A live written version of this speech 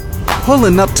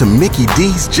Pulling up to Mickey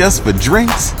D's just for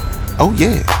drinks? Oh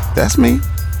yeah, that's me.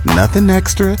 Nothing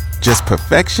extra, just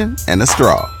perfection and a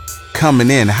straw. Coming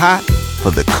in hot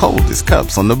for the coldest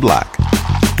cups on the block.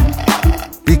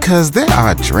 Because there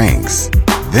are drinks.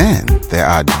 Then there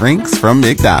are drinks from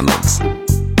McDonald's.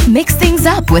 Mix things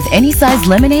up with any size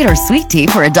lemonade or sweet tea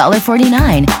for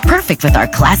 $1.49. Perfect with our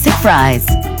classic fries.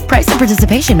 Price and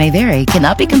participation may vary.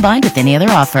 Cannot be combined with any other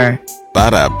offer.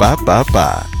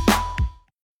 Ba-da-ba-ba-ba.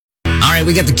 All right,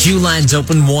 we got the queue lines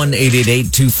open,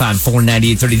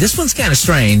 1-888-254-9830. This one's kind of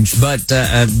strange, but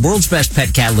World's Best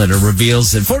Pet Cat Litter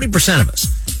reveals that 40% of us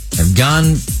have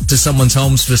gone to someone's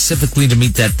home specifically to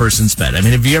meet that person's pet. I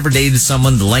mean, have you ever dated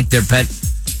someone that liked their pet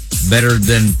better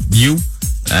than you?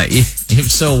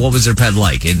 If so, what was their pet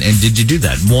like? And did you do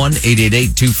that?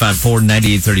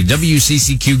 1-888-254-9830.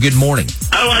 WCCQ, good morning.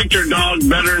 I liked her dog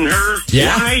better than her.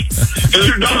 Yeah? Why? Because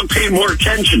her dog paid more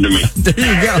attention to me. There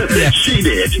you go. Yeah. She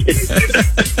did.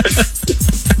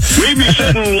 We'd be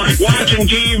sitting, like, watching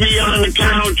TV on the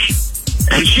couch,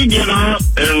 and she'd get up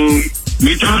and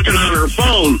be talking on her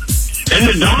phone, and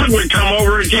the dog would come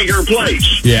over and take her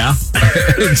place. Yeah.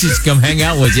 Just come hang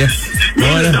out with you.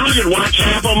 And the dog would watch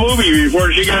half a movie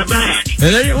before she got back.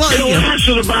 It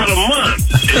lasted about a month.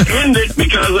 It ended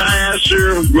because I asked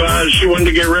her if she wanted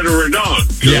to get rid of her dog.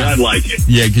 Yeah. I'd like it.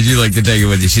 Yeah, because you like to take it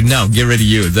with you. She said, no, get rid of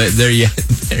you. There you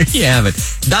have it.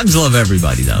 Dogs love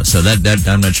everybody, though, so that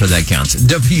I'm not sure that counts.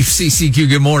 WCCQ,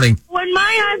 good morning. When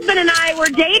my husband and I were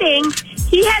dating,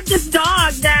 he had this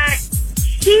dog that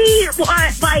she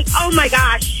was like, oh my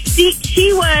gosh,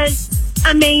 she was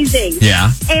amazing.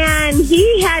 Yeah. And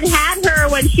he had her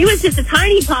when she was just a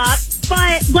tiny pup,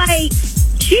 but like,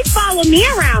 she'd follow me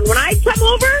around. When I'd come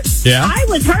over, yeah, I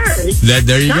was hers.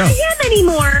 There you go. Not him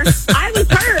anymore. I was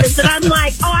hers. And I'm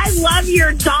like, oh, I love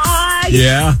your dog.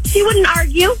 Yeah. She wouldn't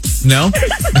argue. No?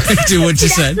 Do what you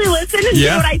said. She'd actually listen and do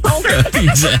what I told her.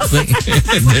 Exactly.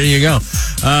 There you go.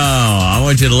 Oh, I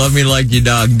want you to love me like your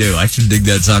dog do. I should dig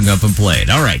that song up and play it.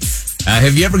 All right.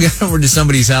 Have you ever gone over to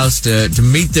somebody's house to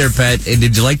meet their pet, and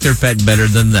did you like their pet better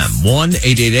than them?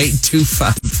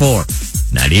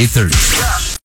 1-888-254-9830.